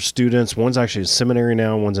guys that were students. One's actually in seminary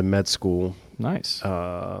now. One's in med school. Nice.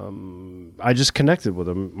 I just connected with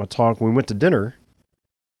them. My talk. We went to dinner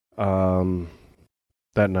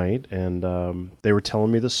that night, and they were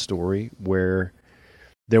telling me the story where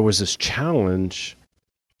there was this challenge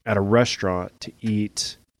at a restaurant to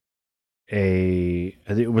eat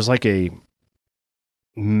it was like a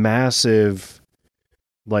massive,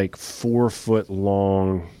 like 4-foot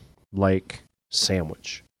long, like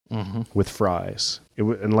sandwich with fries. It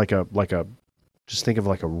was, and like a just think of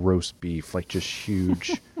like a roast beef, like just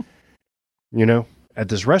huge, you know, at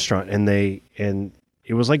this restaurant. And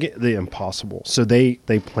it was like the impossible. So they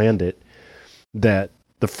planned it that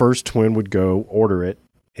the first twin would go order it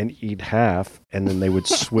and eat half, and then they would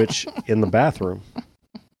switch in the bathroom.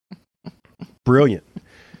 Brilliant.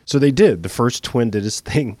 So they did. The first twin did his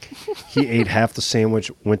thing. He ate half the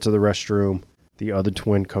sandwich, went to the restroom. The other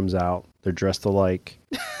twin comes out. They're dressed alike.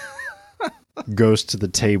 Goes to the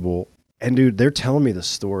table. And dude, they're telling me the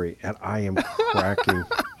story, and I am cracking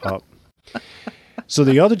up. So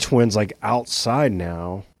the other twin's like outside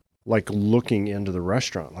now, like looking into the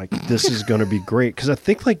restaurant, like this is going to be great. Because I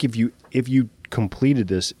think like if you completed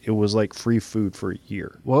this, it was like free food for a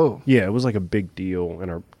year. Whoa. Yeah, it was like a big deal.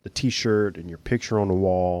 And the T-shirt and your picture on the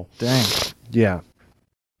wall. Dang. Yeah.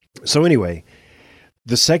 So anyway,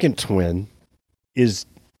 the second twin is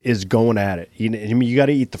going at it. I mean, you got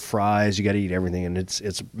to eat the fries, you got to eat everything, and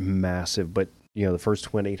it's massive. But you know, the first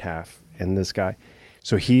twin ate half, and this guy,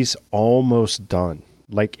 so he's almost done.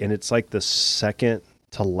 Like, and it's like the second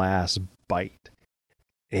to last bite,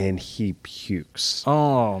 and he pukes.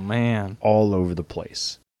 Oh man! All over the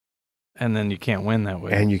place. And then you can't win that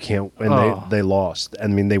way. And you can't. And they lost. I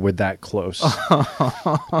mean, they were that close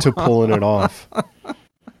to pulling it off.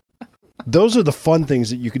 Those are the fun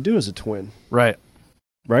things that you could do as a twin. Right.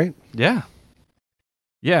 Right? Yeah.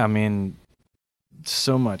 Yeah, I mean,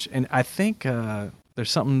 so much. And I think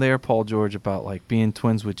there's something there, Paul George, about like being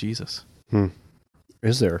twins with Jesus.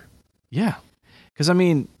 Is there? Yeah. Because, I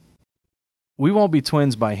mean, we won't be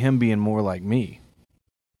twins by him being more like me.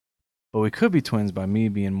 But we could be twins by me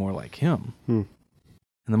being more like him. And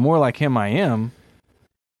the more like him I am,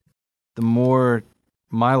 the more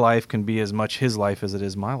my life can be as much his life as it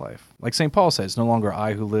is my life. Like St. Paul says, no longer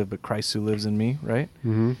I who live, but Christ who lives in me, right?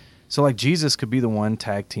 Mm-hmm. So like Jesus could be the one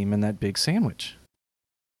tag team in that big sandwich.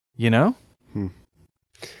 You know?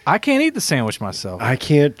 I can't eat the sandwich myself. I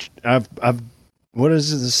can't. I've. What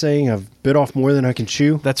is the saying? I've bit off more than I can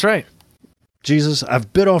chew. That's right. Jesus,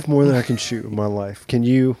 I've bit off more than I can chew in my life. Can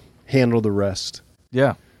you handle the rest?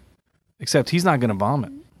 Yeah. Except he's not going to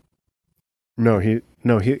vomit. No,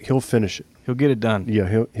 he'll finish it. He'll get it done.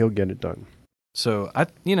 Yeah, he'll get it done. So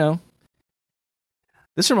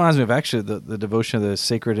this reminds me of actually the devotion of the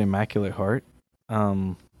Sacred Immaculate Heart.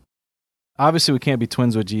 Obviously, we can't be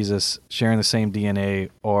twins with Jesus, sharing the same DNA,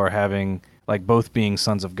 or having like both being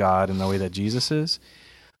sons of God in the way that Jesus is.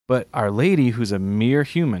 But Our Lady, who's a mere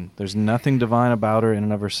human, there's nothing divine about her in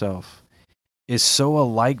and of herself, is so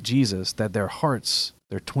alike Jesus that their hearts,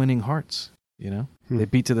 they're twinning hearts. They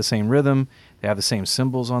beat to the same rhythm. They have the same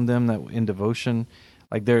symbols on them that in devotion.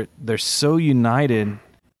 Like they're so united.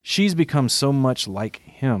 She's become so much like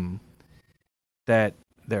him that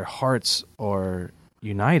their hearts are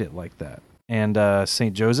united like that. And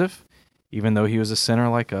St. Joseph, even though he was a sinner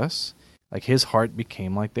like us, like his heart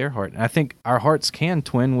became like their heart. And I think our hearts can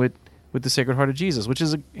twin with the Sacred Heart of Jesus, which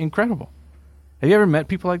is incredible. Have you ever met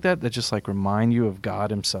people like that just like remind you of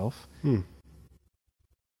God himself?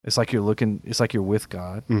 It's like you're with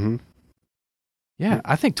God. Mm-hmm. Yeah,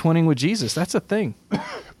 I think twinning with Jesus, that's a thing.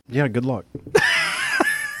 Yeah, good luck.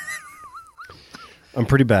 I'm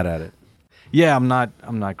pretty bad at it. Yeah, I'm not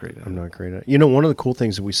great at it. I'm not great at it. One of the cool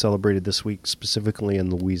things that we celebrated this week, specifically in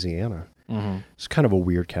Louisiana, it's kind of a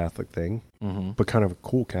weird Catholic thing, but kind of a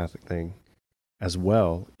cool Catholic thing as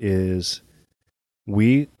well, is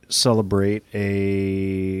we celebrate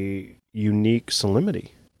a unique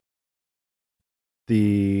solemnity.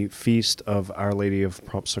 The Feast of Our Lady of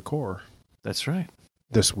Prompt Succor. That's right.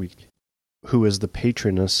 This week, who is the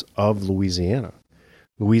patroness of Louisiana.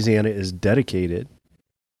 Louisiana is dedicated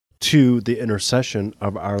to the intercession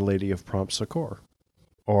of Our Lady of Prompt Succor,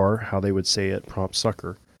 or how they would say it, prompt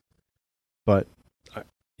succor. But,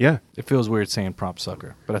 yeah. It feels weird saying prompt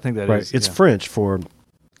succor, but I think that right. is. It's French for,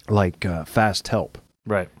 like, fast help.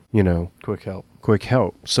 Right. Quick help. Quick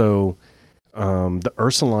help. So, the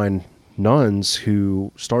Ursuline nuns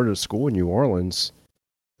who started a school in New Orleans,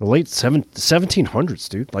 the late 1700s,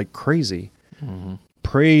 dude, like crazy,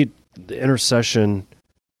 prayed the intercession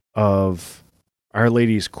of Our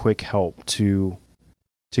Lady's quick help to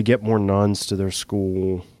get more nuns to their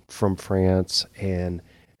school from France, and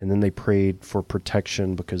then they prayed for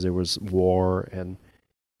protection because there was war,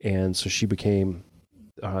 and so she became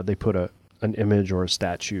they put an image or a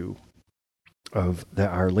statue of the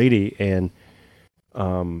Our Lady, and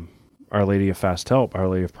Our Lady of Fast Help, Our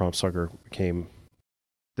Lady of Prompt Succor became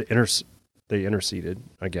they interceded,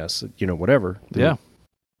 I guess, whatever.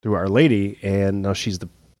 Through Our Lady, and now she's the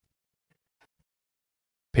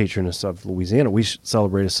patroness of Louisiana. We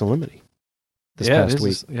celebrate a solemnity this past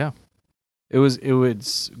week. It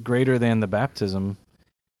was greater than the baptism.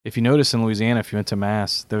 If you notice in Louisiana, if you went to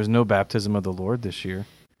Mass, there was no baptism of the Lord this year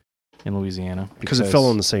in Louisiana. Because it fell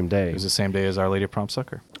on the same day. It was the same day as Our Lady of Prompt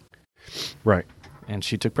Succor. Right. And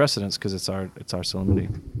she took precedence because it's our solemnity.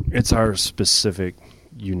 It's our specific,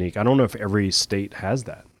 unique. I don't know if every state has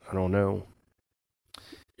that. I don't know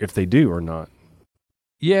if they do or not.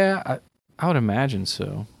 Yeah, I would imagine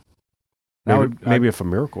so. Maybe if a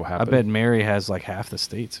miracle happened. I bet Mary has like half the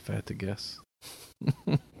states, if I had to guess.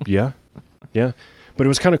 Yeah. But it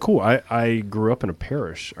was kind of cool. I grew up in a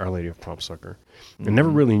parish, Our Lady of Prompt Succor, and never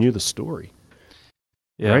really knew the story.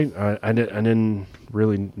 Yeah. Right? I didn't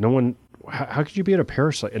really, no one, how could you be at a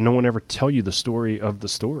parish and no one ever tell you the story of the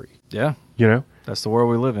story? Yeah. That's the world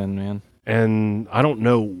we live in, man. And I don't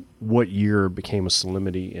know what year became a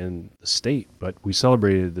solemnity in the state, but we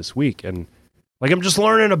celebrated it this week, and like I'm just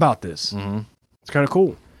learning about this. It's kind of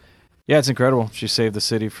cool. Yeah, it's incredible. She saved the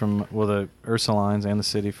city from, the Ursulines and the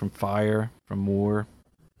city from fire, from war.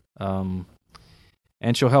 And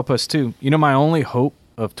she'll help us too. My only hope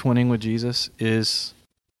of twinning with Jesus is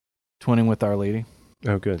twinning with Our Lady.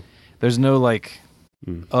 Oh, good. There's no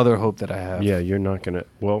other hope that I have. Yeah, you're not going to,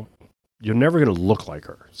 you're never going to look like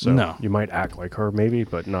her. So no. You might act like her maybe,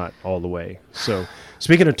 but not all the way. So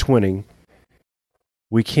speaking of twinning,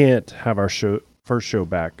 we can't have our first show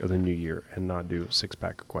back of the new year and not do a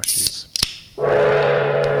 6-pack of questions.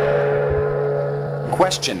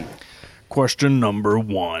 Question number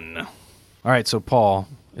 1. All right, so Paul,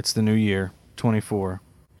 it's the new year, 24.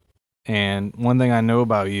 And one thing I know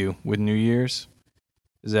about you with New Year's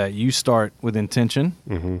is that you start with intention,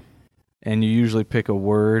 and you usually pick a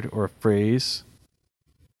word or a phrase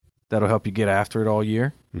that'll help you get after it all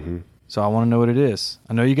year. So I want to know what it is.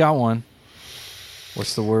 I know you got one.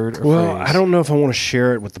 What's the word or Well, phrase? I don't know if I want to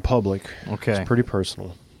share it with the public. Okay. It's pretty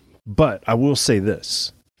personal. But I will say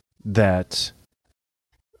this, that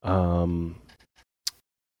I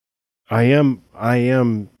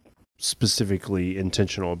am specifically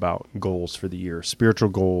intentional about goals for the year, spiritual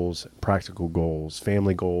goals, practical goals,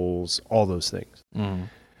 family goals, all those things.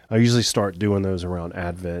 I usually start doing those around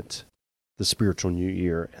Advent, the spiritual new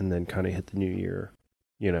year, and then kind of hit the new year,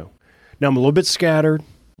 Now I'm a little bit scattered,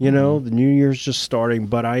 the new year's just starting,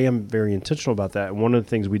 but I am very intentional about that. And one of the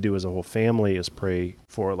things we do as a whole family is pray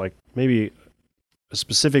for like maybe a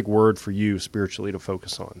specific word for you spiritually to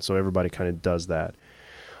focus on. So everybody kind of does that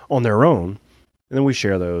on their own, and then we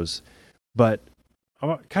share those. But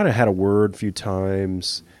I kind of had a word a few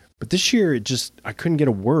times, but this year I couldn't get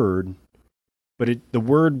a word, but the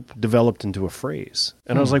word developed into a phrase.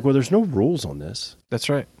 And I was like, well, there's no rules on this. That's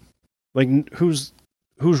right. Like whose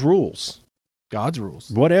rules? God's rules.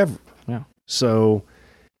 Whatever. Yeah. So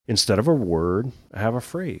instead of a word, I have a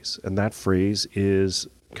phrase, and that phrase is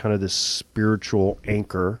kind of this spiritual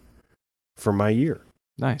anchor for my year.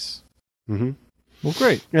 Nice. Mm-hmm. Well,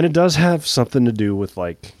 great. And it does have something to do with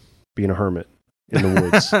like being a hermit in the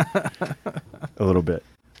woods. A little bit.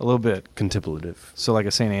 A little bit. Contemplative. So like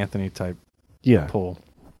a St. Anthony type pull.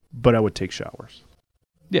 But I would take showers.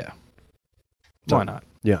 Yeah. Why not?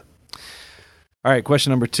 Yeah. All right, question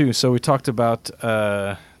number 2. So we talked about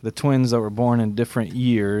the twins that were born in different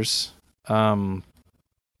years.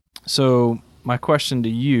 So my question to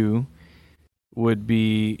you would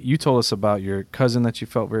be, you told us about your cousin that you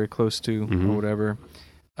felt very close to or whatever.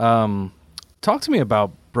 Talk to me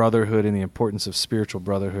about brotherhood and the importance of spiritual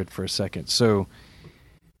brotherhood for a second. So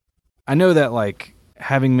I know that like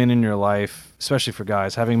having men in your life, especially for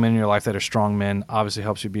guys, having men in your life that are strong men obviously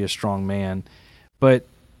helps you be a strong man. But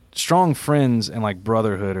strong friends and like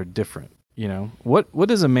brotherhood are different, What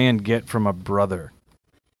does a man get from a brother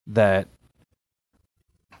that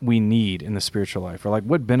we need in the spiritual life? Or like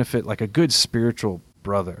what benefit, like a good spiritual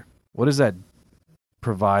brother, what does that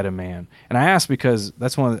provide a man? And I ask because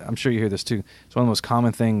that's I'm sure you hear this too. It's one of the most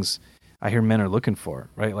common things I hear men are looking for,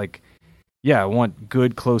 right? Like, yeah, I want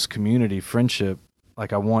good, close community, friendship.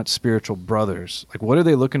 Like I want spiritual brothers. Like what are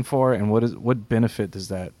they looking for, and what benefit does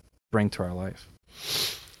that bring to our life?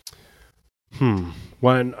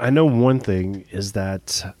 Well, I know one thing is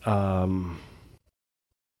that,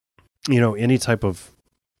 any type of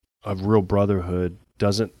real brotherhood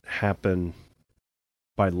doesn't happen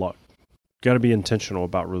by luck. Got to be intentional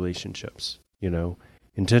about relationships,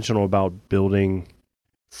 intentional about building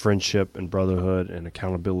friendship and brotherhood and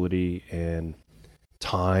accountability and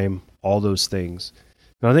time, all those things.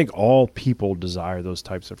 And I think all people desire those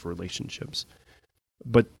types of relationships.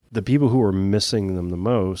 But the people who are missing them the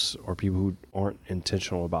most are people who aren't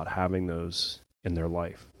intentional about having those in their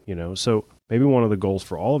life, So maybe one of the goals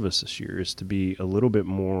for all of us this year is to be a little bit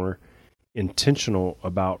more intentional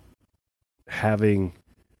about having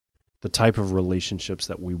the type of relationships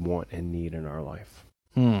that we want and need in our life.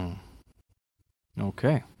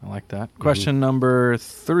 Okay, I like that. Question number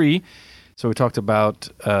 3. So we talked about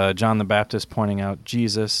John the Baptist pointing out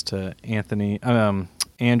Jesus to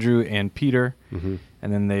Andrew and Peter,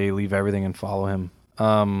 and then they leave everything and follow him.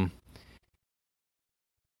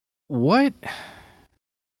 What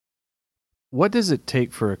does it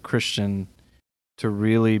take for a Christian to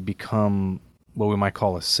really become what we might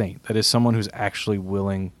call a saint? That is, someone who's actually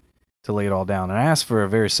willing to lay it all down. And I ask for a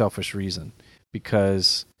very selfish reason,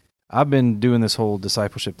 because I've been doing this whole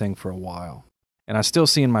discipleship thing for a while, and I still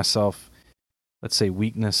see in myself, let's say,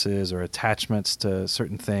 weaknesses or attachments to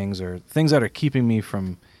certain things, or things that are keeping me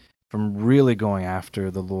from really going after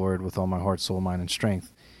the Lord with all my heart, soul, mind, and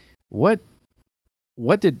strength. What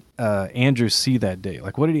did Andrew see that day?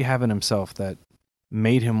 Like, what did he have in himself that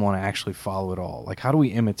made him want to actually follow it all? Like, how do we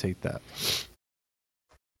imitate that?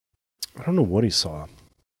 I don't know what he saw.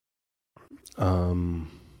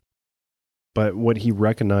 But what he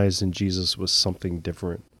recognized in Jesus was something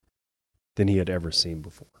different than he had ever seen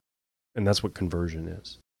before. And that's what conversion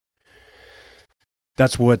is.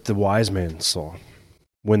 That's what the wise men saw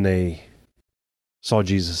when they saw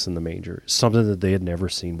Jesus in the manger. Something that they had never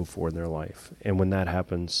seen before in their life. And when that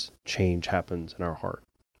happens, change happens in our heart,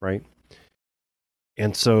 right?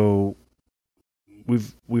 And so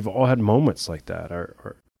we've all had moments like that,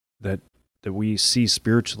 or that we see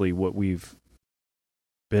spiritually what we've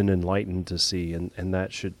been enlightened to see, and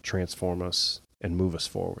that should transform us and move us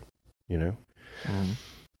forward, you know? Mhm.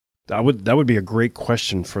 That would be a great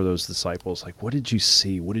question for those disciples. Like, what did you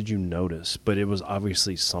see? What did you notice? But it was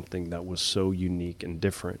obviously something that was so unique and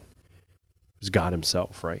different. It was God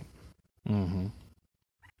himself, right? Mm-hmm.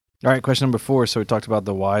 All right, question number 4. So we talked about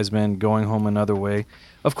the wise men going home another way.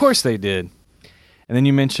 Of course they did. And then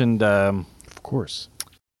you mentioned Of course.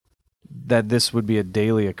 that this would be a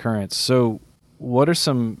daily occurrence. So what are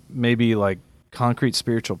some maybe like concrete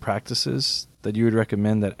spiritual practices that you would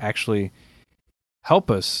recommend that actually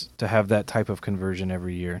help us to have that type of conversion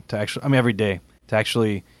every year, to actually, I mean, every day, to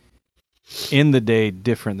actually end the day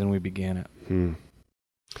different than we began it?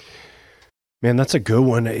 Man, that's a good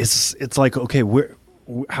one. It's like, okay,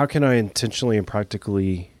 how can I intentionally and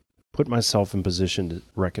practically put myself in position to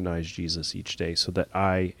recognize Jesus each day so that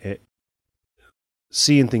I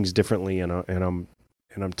seeing things differently and I'm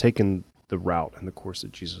taking the route and the course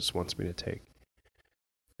that Jesus wants me to take.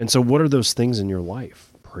 And so what are those things in your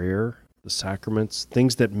life? Prayer, the sacraments,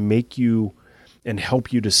 things that make you and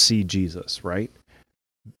help you to see Jesus, right?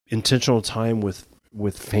 Intentional time with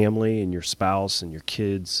family and your spouse and your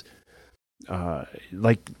kids.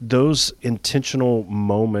 Like those intentional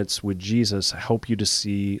moments with Jesus help you to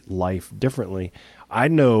see life differently. I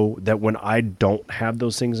know that when I don't have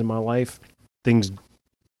those things in my life, things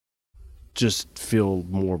just feel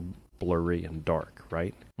more blurry and dark,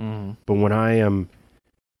 right? Mm-hmm. But when I am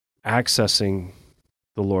accessing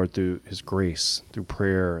the Lord through his grace, through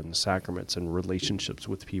prayer and the sacraments and relationships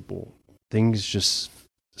with people, things just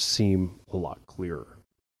seem a lot clearer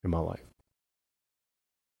in my life.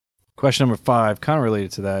 Question number 5, kind of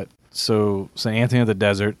related to that. So St. Anthony of the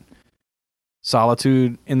Desert,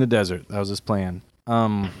 solitude in the desert. That was his plan.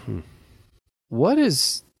 What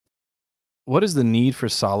is the need for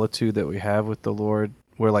solitude that we have with the Lord,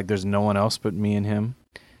 where like there's no one else but me and him?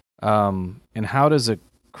 And how does a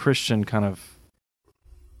Christian kind of,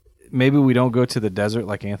 maybe we don't go to the desert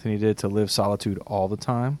like Anthony did to live solitude all the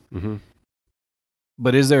time,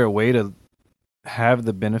 but is there a way to have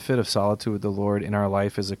the benefit of solitude with the Lord in our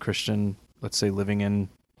life as a Christian, let's say living in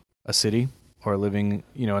a city or living,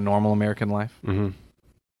 a normal American life?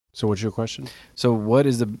 So what's your question? So what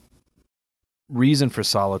is the reason for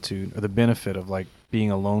solitude or the benefit of like being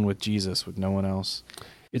alone with Jesus with no one else?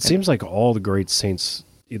 It seems like all the great saints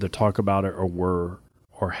either talk about it or were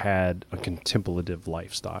or had a contemplative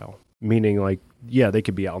lifestyle, meaning like, yeah, they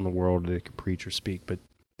could be out in the world, they could preach or speak, but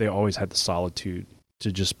they always had the solitude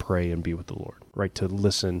to just pray and be with the Lord, right? To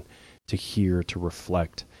listen, to hear, to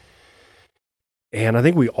reflect. And I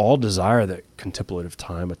think we all desire that contemplative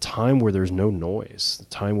time, a time where there's no noise, a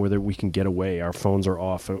time where we can get away, our phones are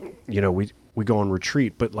off, we go on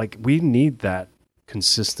retreat, but like we need that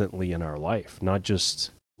consistently in our life, not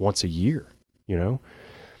just once a year,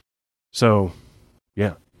 So,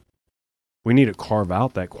 yeah, we need to carve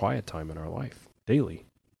out that quiet time in our life daily,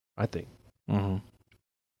 I think. Mm-hmm.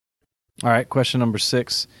 All right, question number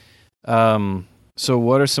 6. So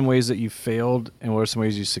what are some ways that you failed and what are some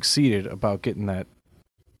ways you succeeded about getting that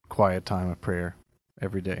quiet time of prayer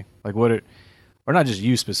every day? Like or not just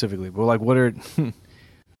you specifically, but like what are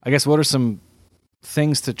some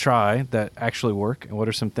things to try that actually work, and what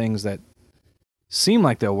are some things that seem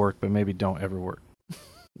like they'll work but maybe don't ever work?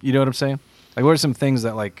 You know what I'm saying? Like what are some things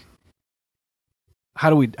that like,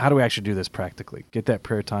 how do we actually do this practically? Get that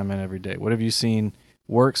prayer time in every day. What have you seen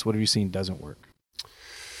works? What have you seen doesn't work?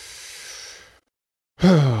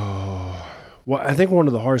 Well, I think one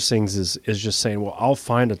of the hardest things is just saying, well, I'll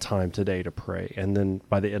find a time today to pray. And then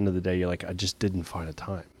by the end of the day, you're like, I just didn't find a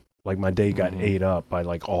time. Like my day got ate up by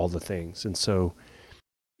like all the things. And so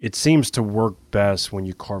it seems to work best when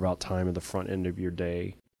you carve out time at the front end of your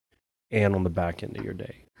day and on the back end of your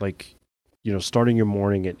day. Like, starting your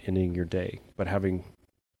morning and ending your day, but having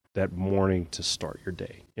that morning to start your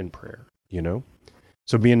day in prayer,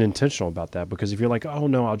 So being intentional about that, because if you're like, oh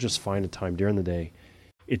no, I'll just find a time during the day,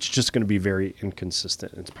 it's just going to be very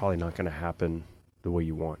inconsistent. It's probably not going to happen the way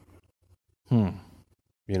you want. And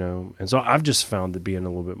so I've just found that being a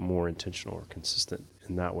little bit more intentional or consistent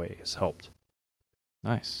in that way has helped.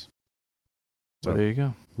 Nice. So there you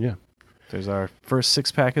go. Yeah. There's our first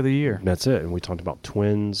 6-pack of the year. That's it. And we talked about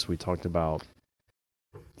twins. We talked about,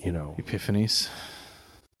 Epiphanies.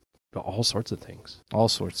 all sorts of things. All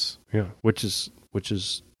sorts. Yeah. Which is,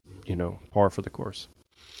 par for the course.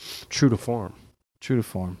 True to form. True to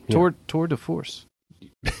form. Yeah. Tour de force.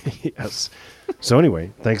 Yes. So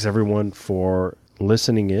anyway, thanks everyone for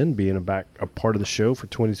listening in, being a part of the show for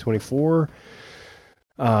 2024.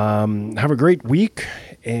 Have a great week,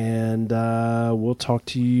 and we'll talk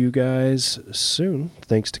to you guys soon.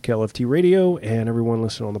 Thanks to KLFT Radio and everyone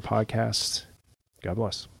listening on the podcast. God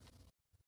bless.